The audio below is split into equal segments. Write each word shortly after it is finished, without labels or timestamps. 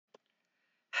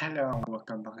Hello and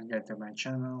welcome back again to my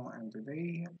channel, and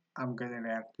today I'm gonna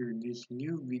react to this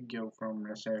new video from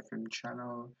the Seraphim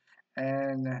channel.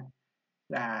 And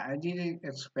yeah, I didn't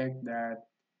expect that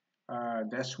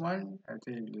this one, I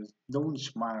think is Don't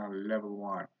Smile level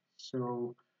 1.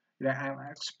 So yeah, I'm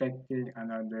expecting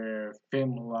another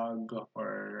film log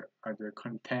or other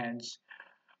contents,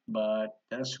 but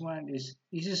this one is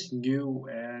new,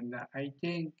 and I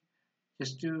think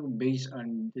just to based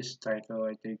on this title,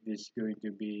 I think this is going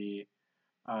to be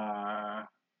uh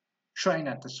try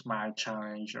not to smile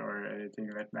challenge or anything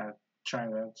like that. Try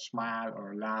not to smile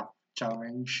or laugh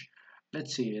challenge.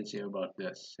 Let's see about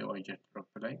this. So I just drop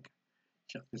the link.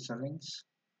 Check the settings.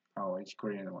 Oh, it's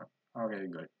Korean one. Okay,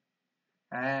 good.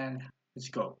 And let's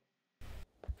go.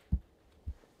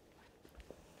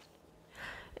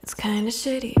 It's kinda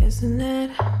shitty, isn't it?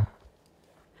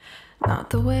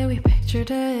 Not the way we pictured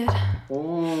it.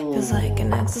 Feels like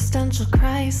an existential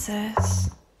crisis.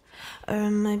 Or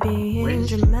am I being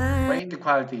dramatic? Wait, the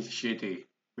quality is shitty.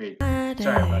 Wait,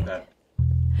 sorry about that.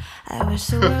 I wish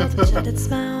the world would shut its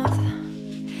mouth.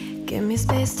 Give me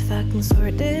space to fucking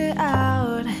sort it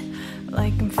out.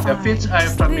 Like I'm fine. The fits are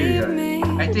Just familiar. leave me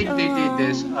I think they did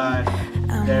this on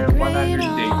their I'm 100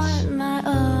 great days. on my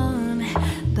own.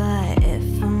 But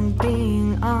if I'm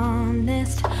being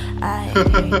honest, I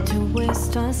hate to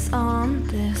waste us on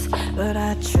this. But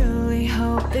I truly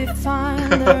hope they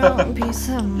find their own peace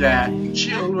of mind. Yeah,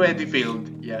 she already failed.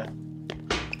 Yeah.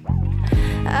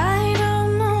 I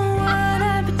don't know what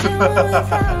I'd be doing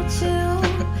without you.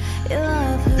 You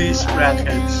love who These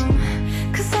brackets. I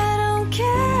am. 'Cause I don't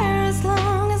care as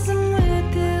long as I'm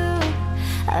with you.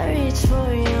 I reach for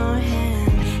your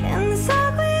hand in this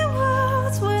ugly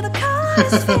world where the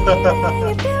colors fading.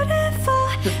 You're beautiful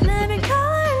in every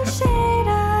color and shade.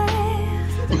 I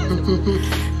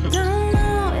don't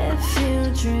know if you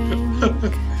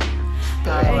drink.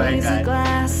 Raise a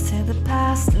glass to the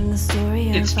past and the story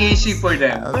of It's us. easy for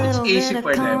them. A It's little easy bit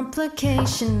for of them.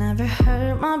 complication never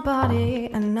hurt my body,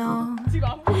 I know.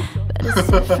 But it's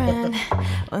different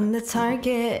when the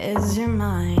target is your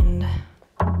mind.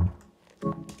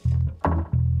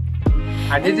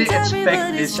 I didn't And expect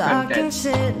everybody's this talking content.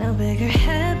 shit, no bigger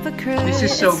hypocrite. This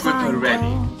is so It's good fine,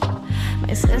 already. though.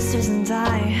 My sisters and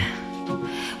I,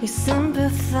 we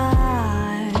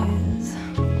sympathize.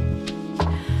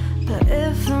 But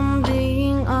if I'm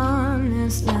being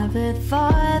honest, never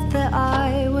thought that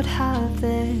I would have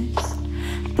this.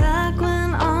 Back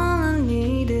when all I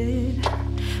needed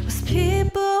was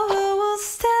people who will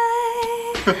stay.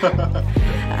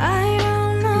 I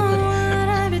don't know what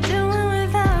I'd be doing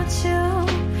without you.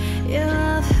 You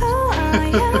love who I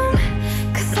am.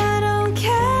 'Cause I don't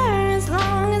care as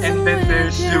long as I'm And then with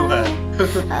there's you. Suha.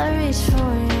 I reach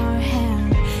for your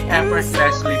hand.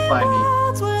 Effortlessly funny.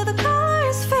 Where the color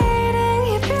is fading,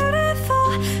 you're beautiful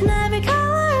in every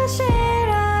color and shade.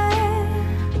 I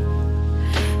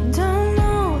don't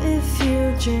know if you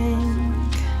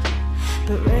drink,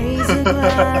 but raise a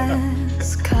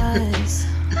glass, 'cause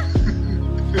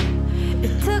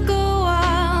it took a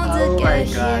while to Oh my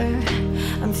get God.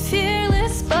 here. I'm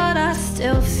fearless, but I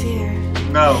still fear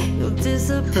No. you'll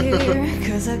disappear.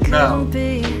 'Cause I No. couldn't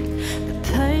be the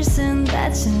person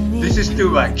that you need. This is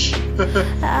too much.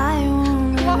 I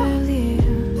won't leave.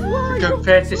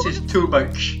 Compared, this is too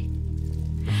much.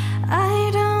 I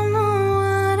don't know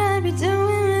what I'd be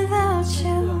doing without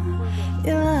you.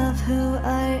 You love who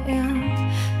I am.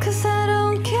 'Cause I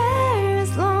don't care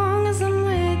as long as I'm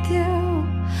with you.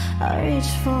 I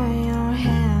reach for your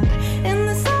hand in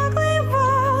this ugly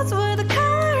world where the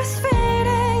color is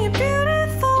fading. You're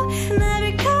beautiful in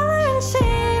every color and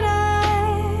shade.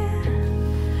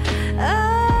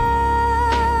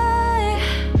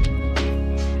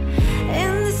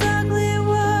 In this ugly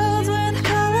world where the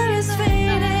color is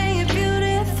fading, you're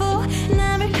beautiful in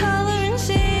every color and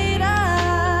shade.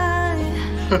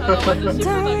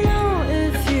 Don't know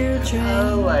if you drink.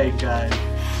 Oh my God.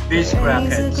 These Raise a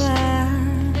brackets. glass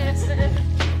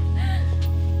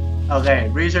Okay,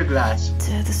 raise your glass.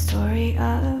 to the story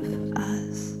of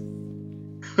us.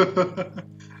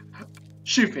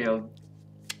 She failed.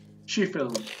 She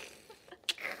failed.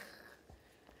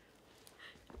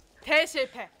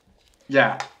 대실패.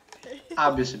 Yeah,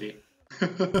 obviously.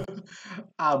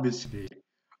 Obviously.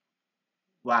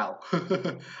 Wow.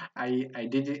 I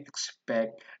didn't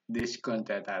expect this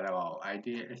content at all. I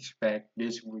didn't expect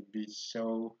this would be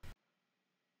so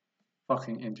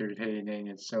fucking entertaining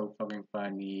and so fucking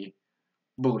funny.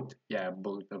 Both. Yeah,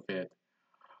 both of it.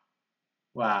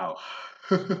 Wow.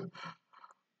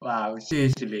 Wow,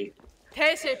 seriously.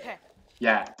 대실패.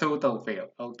 Yeah, total fail.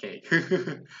 Okay.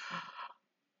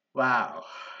 Wow.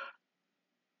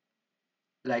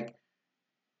 Like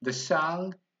the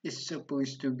song is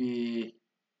supposed to be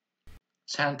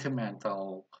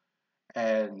sentimental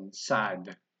and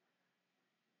sad,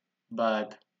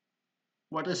 but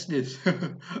what is this?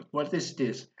 What is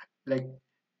this? Like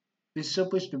it's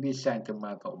supposed to be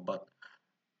sentimental, but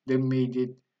they made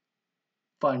it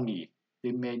funny.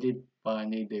 They made it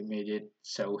funny. They made it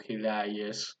so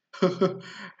hilarious.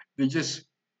 They just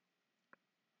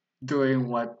doing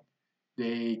what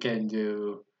they can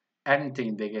do,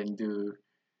 anything they can do,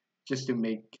 just to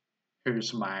make her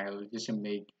smile, just to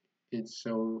make it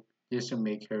so, just to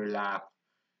make her laugh,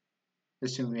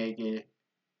 just to make it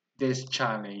this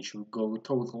challenge will go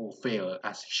total fail,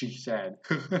 as she said.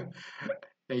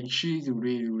 Like she's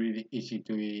really, really easy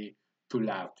to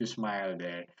laugh, to smile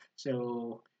there.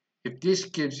 So if this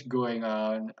keeps going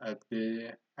on at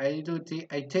the, I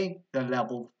think the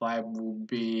level 5 will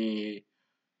be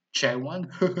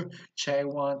Chaewon,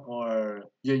 Chaewon or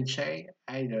Yunche.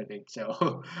 I don't think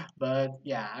so, but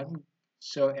yeah, I'm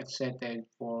so excited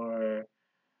for,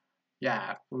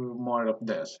 yeah, for more of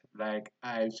this. Like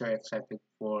I'm so excited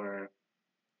for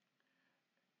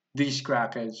these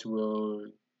crackers will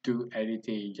do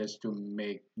anything just to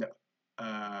make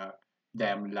uh,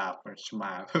 them laugh or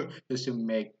smile, just to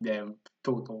make them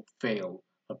total fail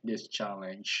of this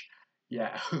challenge.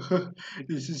 Yeah,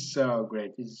 this is so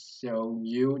great. This is so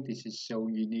new. This is so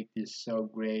unique. This is so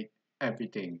great.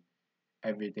 Everything,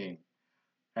 everything.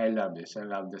 I love this. I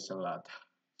love this a lot.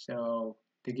 So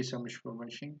thank you so much for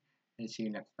watching and see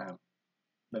you next time.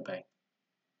 Bye bye.